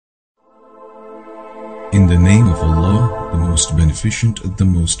In the name of Allah, the most beneficent, the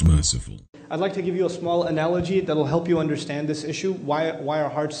most merciful. I'd like to give you a small analogy that will help you understand this issue. Why are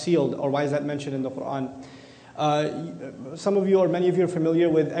hearts sealed, or why is that mentioned in the Quran? Some of you or many of you are familiar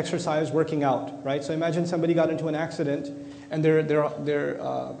with exercise, working out, right? So imagine somebody got into an accident and they're in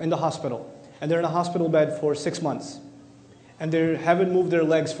the hospital, and they're in a hospital bed for 6 months, and they haven't moved their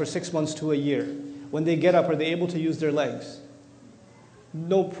legs for 6 months to a year. When they get up, are they able to use their legs?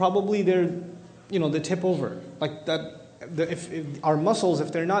 No, probably they tip over like that. If our muscles,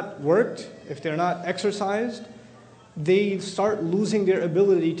 if they're not worked, if they're not exercised, they start losing their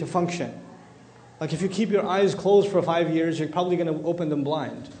ability to function. Like if you keep your eyes closed for 5 years, you're probably going to open them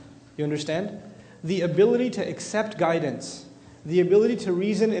blind. You understand? The ability to accept guidance, the ability to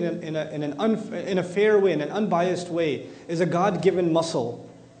reason in a fair way, in an unbiased way, is a God-given muscle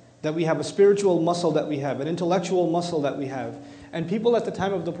that we have, a spiritual muscle that we have, an intellectual muscle that we have. And people at the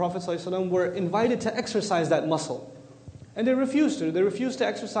time of the Prophet ﷺ were invited to exercise that muscle. And they refused to. They refused to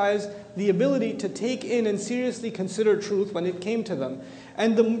exercise the ability to take in and seriously consider truth when it came to them.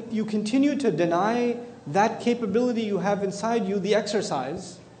 And you continue to deny that capability you have inside you, the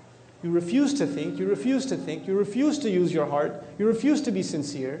exercise. You refuse to think, you refuse to think, you refuse to use your heart, you refuse to be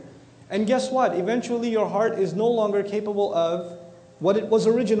sincere. And guess what? Eventually your heart is no longer capable of what it was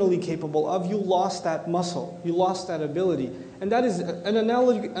originally capable of. You lost that muscle, you lost that ability. And that is an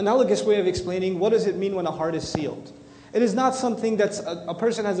analogous way of explaining what does it mean when a heart is sealed. It is not something that's a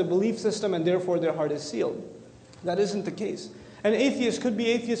person has a belief system and therefore their heart is sealed. That isn't the case. An atheist could be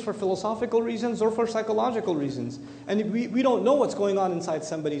atheist for philosophical reasons or for psychological reasons. And we don't know what's going on inside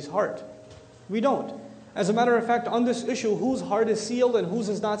somebody's heart. We don't. As a matter of fact, on this issue, whose heart is sealed and whose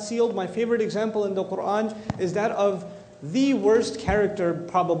is not sealed, my favorite example in the Quran is that of the worst character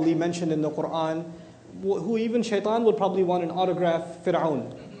probably mentioned in the Quran, who even shaitan would probably want an autograph,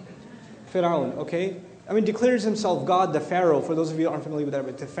 Fir'aun. Fir'aun, okay? I mean, declares himself God, the Pharaoh. For those of you who aren't familiar with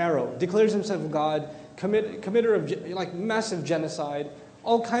Arabic, the Pharaoh declares himself God, committer of massive genocide,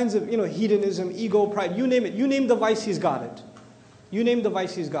 all kinds of hedonism, ego, pride. You name it. You name the vice, he's got it. You name the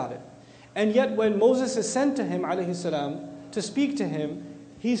vice, he's got it. And yet, when Moses is sent to him, alayhi salam, to speak to him,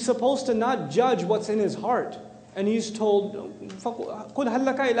 he's supposed to not judge what's in his heart, and he's told, "Qul hal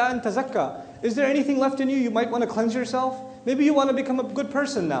laka ila an tazakka." Is there anything left in you? You might want to cleanse yourself. Maybe you want to become a good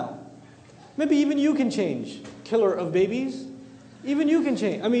person now. Maybe even you can change. Killer of babies. Even you can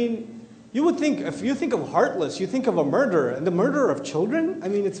change. I mean, you would think, if you think of heartless, you think of a murderer. And the murderer of children? I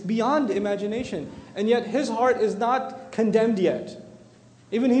mean, it's beyond imagination. And yet his heart is not condemned yet.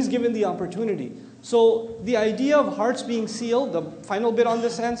 Even he's given the opportunity. So the idea of hearts being sealed, the final bit on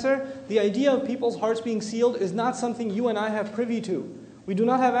this answer, the idea of people's hearts being sealed is not something you and I have privy to. We do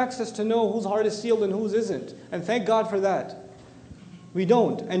not have access to know whose heart is sealed and whose isn't. And thank God for that. We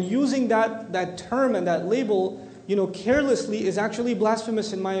don't. And using that term and that label, carelessly is actually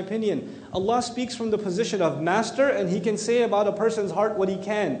blasphemous in my opinion. Allah speaks from the position of master, and He can say about a person's heart what He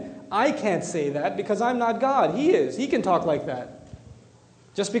can. I can't say that because I'm not God. He is. He can talk like that.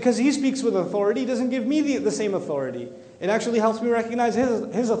 Just because He speaks with authority doesn't give me the same authority. It actually helps me recognize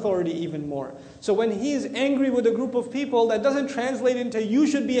His authority even more. So when He is angry with a group of people, that doesn't translate into you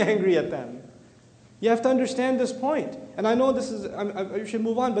should be angry at them. You have to understand this point. And I know I should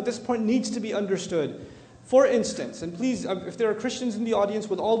move on, but this point needs to be understood. For instance, and please, if there are Christians in the audience,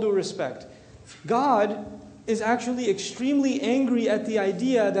 with all due respect, God is actually extremely angry at the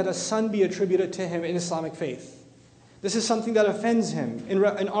idea that a son be attributed to Him in Islamic faith. This is something that offends Him in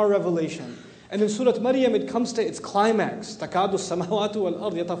our revelation. And in Surah Maryam, it comes to its climax. تَكَادُ السَّمَاوَاتُ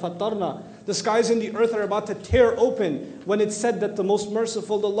وَالْأَرْضِ يَتَفَطَّرْنَ. The skies and the earth are about to tear open when it's said that the most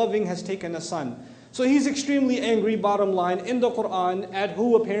merciful, the loving, has taken a son. So He's extremely angry, bottom line, in the Quran at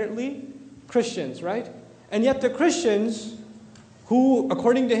who apparently? Christians, right? And yet the Christians who,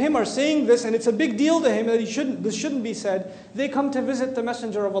 according to Him, are saying this, and it's a big deal to Him that this shouldn't be said, they come to visit the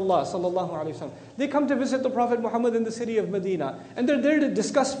Messenger of Allah, sallallahu alaihi wasallam. They come to visit the Prophet Muhammad in the city of Medina, and they're there to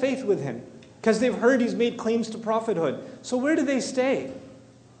discuss faith with him, because they've heard he's made claims to prophethood. So where do they stay?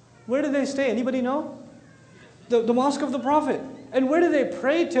 Where do they stay? Anybody know? The Mosque of the Prophet. And where do they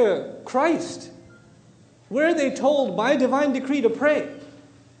pray to Christ? Where are they told by divine decree to pray?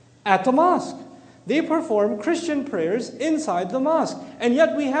 At the mosque. They perform Christian prayers inside the mosque. And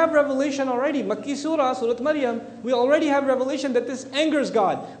yet we have revelation already. Makki Surah, Surah Maryam, we already have revelation that this angers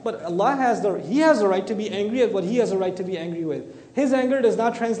God. But Allah He has the right to be angry at what He has a right to be angry with. His anger does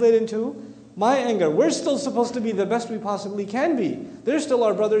not translate into my anger. We're still supposed to be the best we possibly can be. They're still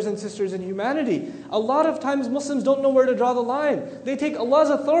our brothers and sisters in humanity. A lot of times Muslims don't know where to draw the line. They take Allah's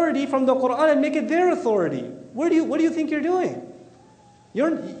authority from the Quran and make it their authority. What do you think you're doing?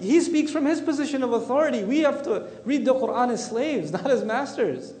 He speaks from his position of authority. We have to read the Quran as slaves, not as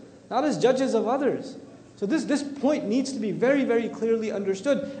masters, not as judges of others. So this point needs to be very, very clearly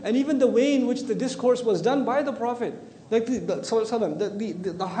understood. And even the way in which the discourse was done by the Prophet, like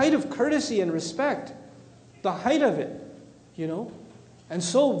the height of courtesy and respect, the height of it, And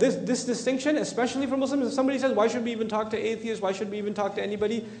so this distinction, especially for Muslims, if somebody says, why should we even talk to atheists? Why should we even talk to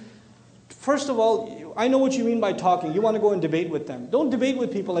anybody? First of all, I know what you mean by talking. You want to go and debate with them. Don't debate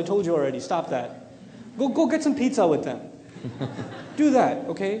with people, I told you already. Stop that. Go get some pizza with them. Do that,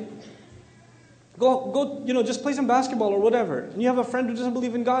 okay? Go, just play some basketball or whatever. And you have a friend who doesn't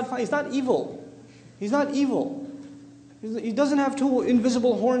believe in God, fine. He's not evil. He's not evil. He doesn't have two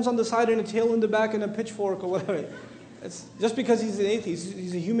invisible horns on the side and a tail in the back and a pitchfork or whatever. It's just because he's an atheist,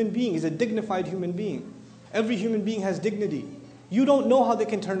 he's a human being. He's a dignified human being. Every human being has dignity. You don't know how they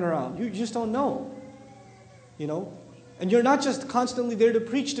can turn around. You just don't know. And you're not just constantly there to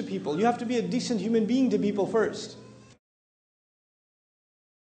preach to people. You have to be a decent human being to people first.